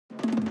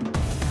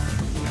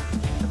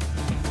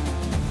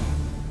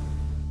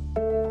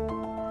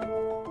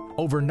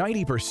Over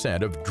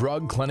 90% of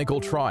drug clinical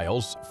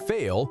trials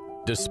fail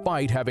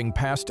despite having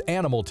passed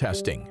animal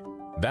testing.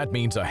 That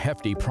means a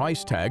hefty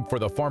price tag for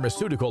the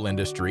pharmaceutical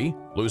industry,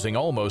 losing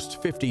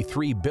almost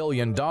 $53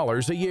 billion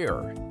a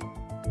year.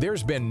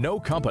 There's been no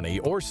company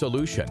or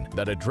solution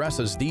that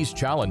addresses these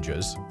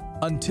challenges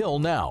until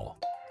now.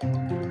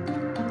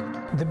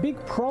 The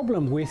big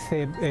problem with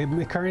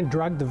the current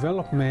drug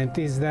development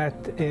is that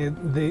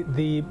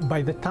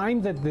by the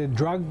time that the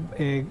drug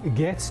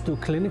gets to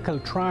clinical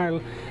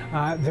trial,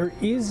 there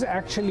is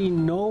actually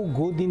no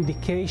good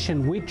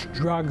indication which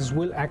drugs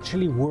will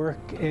actually work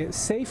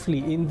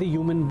safely in the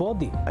human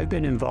body. I've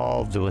been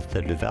involved with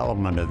the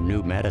development of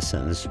new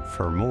medicines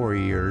for more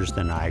years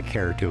than I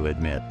care to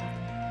admit.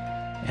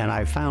 And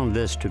I found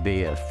this to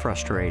be a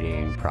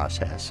frustrating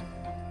process.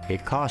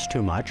 It costs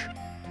too much,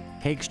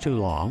 takes too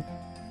long,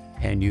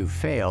 and you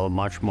fail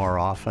much more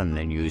often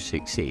than you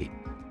succeed.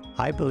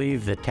 I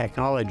believe the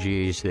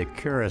technologies that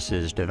Quris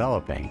is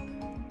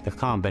developing, the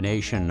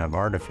combination of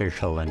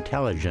artificial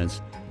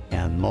intelligence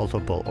and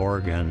multiple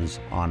organs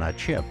on a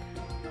chip,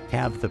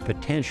 have the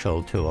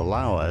potential to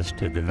allow us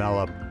to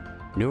develop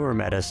newer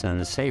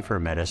medicines, safer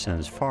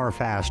medicines far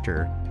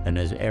faster than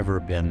has ever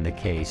been the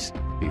case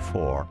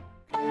before.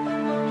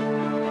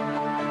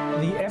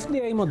 The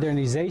FDA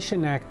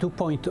Modernization Act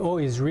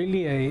 2.0 is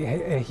really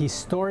a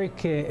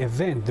historic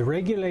event. The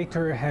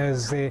regulator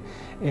has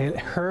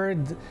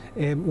heard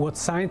what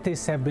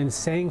scientists have been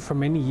saying for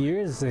many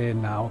years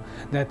now,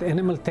 that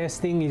animal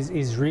testing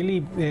is really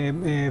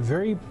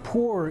very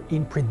poor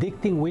in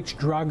predicting which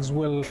drugs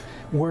will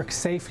work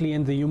safely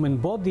in the human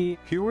body.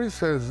 Quris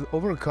has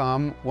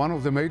overcome one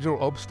of the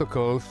major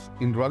obstacles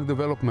in drug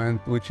development,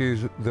 which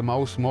is the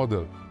mouse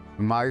model.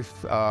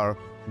 Mice are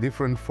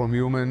different from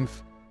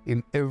humans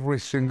in every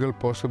single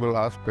possible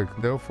aspect.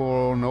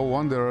 Therefore, no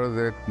wonder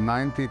that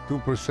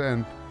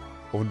 92%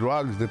 of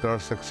drugs that are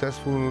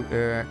successful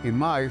in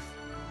mice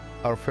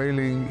are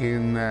failing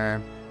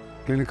in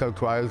clinical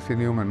trials in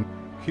humans.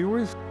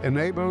 Quris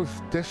enables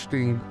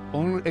testing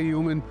on a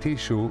human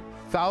tissue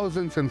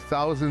thousands and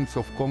thousands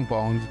of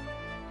compounds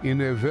in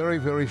a very,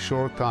 very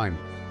short time.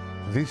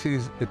 This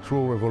is a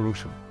true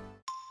revolution.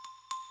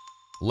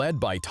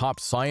 Led by top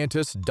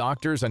scientists,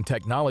 doctors, and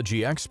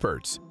technology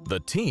experts, the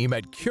team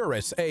at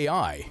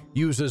Quris-AI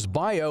uses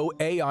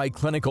bio-AI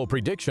clinical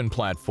prediction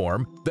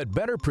platform that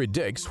better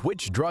predicts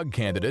which drug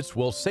candidates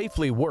will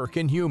safely work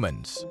in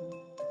humans.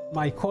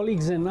 My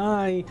colleagues and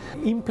I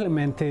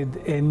implemented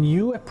a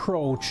new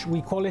approach.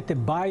 We call it a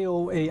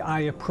bio-AI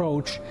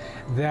approach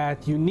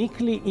that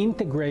uniquely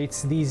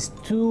integrates these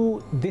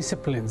two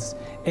disciplines,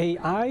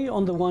 AI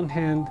on the one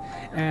hand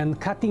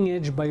and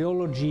cutting-edge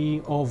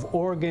biology of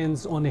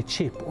organs on a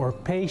chip or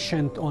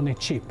patient on a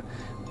chip,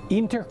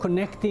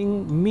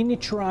 interconnecting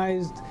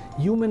miniaturized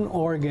human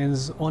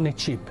organs on a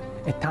chip,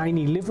 a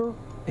tiny liver,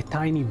 a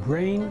tiny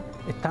brain,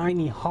 a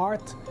tiny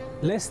heart,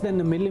 less than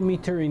a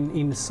millimeter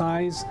in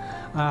size.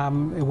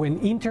 When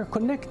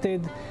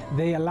interconnected,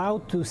 they allow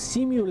to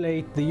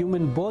simulate the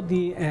human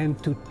body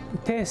and to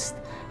test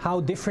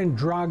how different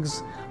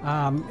drugs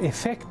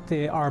affect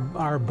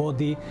our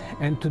body,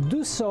 and to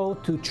do so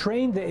to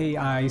train the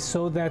AI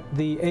so that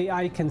the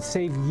AI can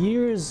save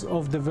years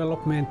of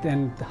development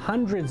and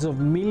hundreds of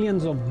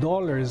millions of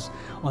dollars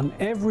on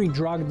every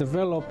drug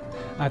developed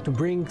to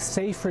bring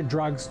safer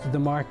drugs to the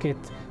market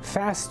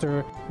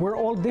faster. We're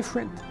all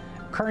different.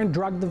 Current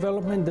drug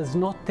development does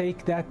not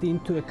take that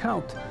into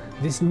account.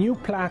 This new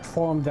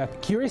platform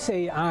that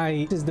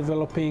Quris-AI is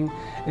developing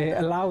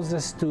allows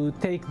us to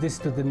take this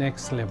to the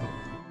next level.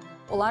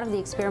 A lot of the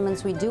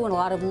experiments we do and a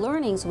lot of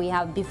learnings we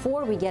have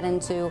before we get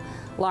into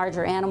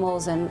larger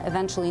animals and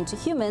eventually into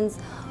humans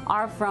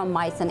are from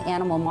mice and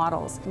animal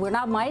models. We're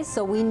not mice,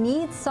 so we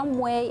need some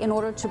way in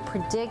order to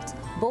predict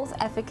both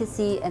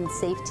efficacy and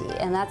safety,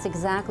 and that's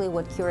exactly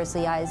what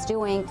Quris-AI is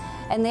doing,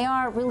 and they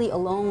are really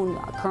alone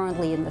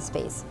currently in the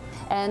space.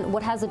 And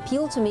what has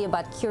appealed to me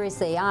about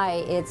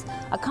Quris-AI, it's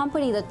a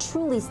company that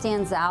truly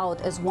stands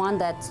out as one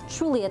that's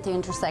truly at the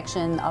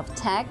intersection of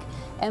tech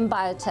and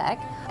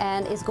biotech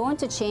and is going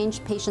to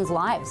change patients'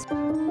 lives.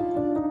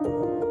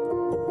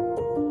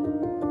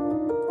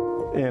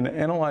 In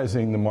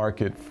analyzing the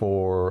market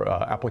for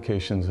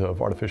applications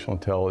of artificial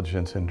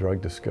intelligence in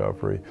drug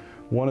discovery,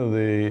 one of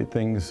the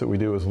things that we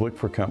do is look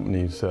for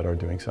companies that are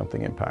doing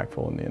something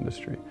impactful in the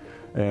industry.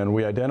 And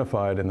we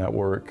identified in that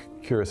work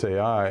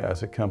Quris-AI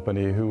as a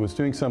company who was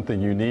doing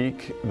something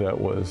unique that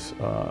was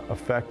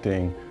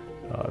affecting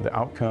the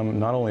outcome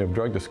not only of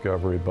drug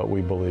discovery, but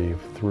we believe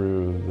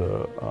through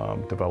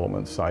the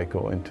development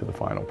cycle into the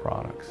final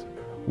products.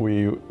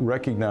 We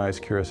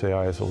recognized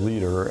Quris-AI as a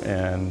leader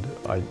and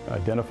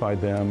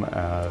identified them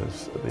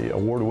as the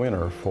award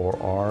winner for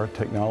our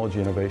Technology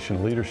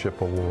Innovation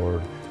Leadership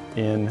Award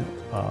in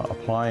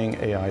applying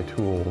AI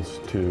tools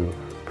to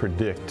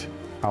predict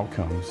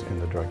outcomes in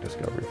the drug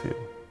discovery field.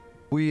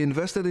 We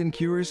invested in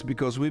Quris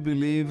because we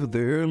believe the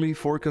early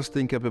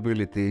forecasting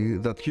capability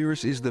that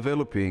Quris is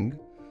developing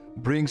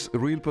brings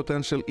real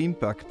potential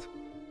impact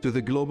to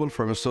the global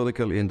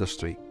pharmaceutical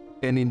industry.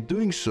 and in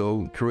doing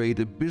so, create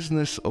a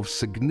business of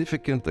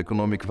significant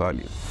economic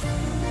value.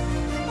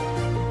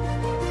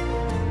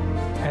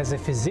 As a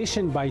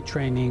physician by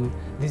training,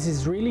 this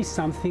is really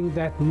something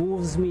that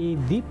moves me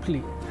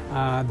deeply.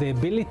 The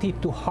ability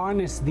to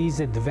harness these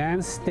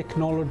advanced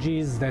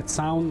technologies that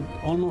sound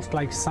almost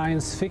like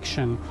science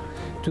fiction,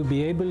 to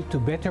be able to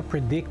better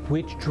predict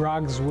which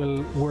drugs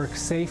will work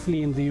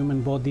safely in the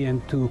human body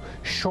and to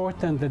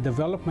shorten the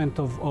development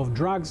of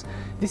drugs.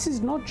 This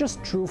is not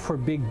just true for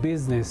big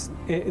business.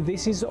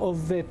 This is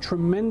of a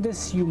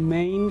tremendous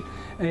humane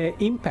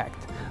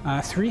impact.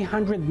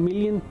 300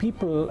 million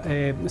people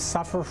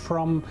suffer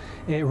from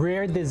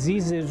rare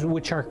diseases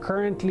which are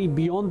currently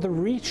beyond the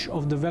reach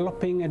of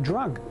developing a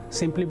drug,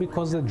 simply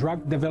because the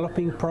drug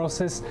developing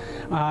process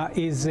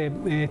is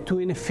too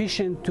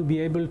inefficient to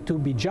be able to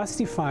be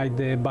justified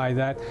by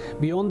that,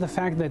 beyond the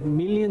fact that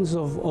millions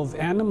of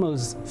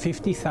animals,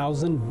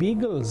 50,000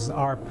 beagles,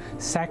 are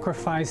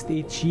sacrificed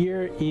each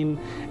year in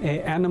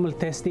animal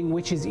testing,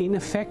 which is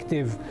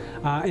ineffective.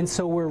 And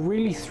so we're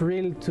really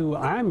thrilled to,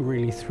 I'm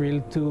really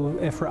thrilled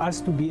to, for us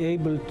to be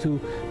able to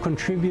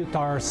contribute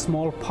our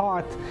small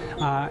part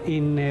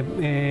in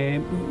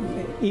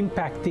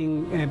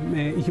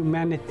impacting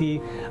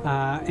humanity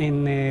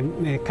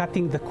in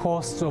cutting the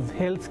costs of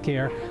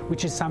healthcare,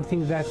 which is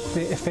something that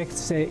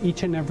affects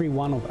each and every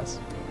one of us.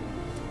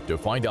 To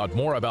find out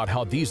more about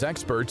how these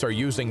experts are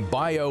using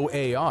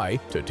bio-AI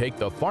to take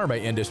the pharma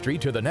industry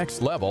to the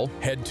next level,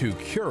 head to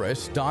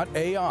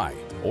Quris.ai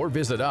or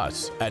visit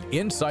us at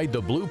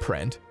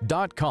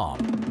InsideTheBlueprint.com.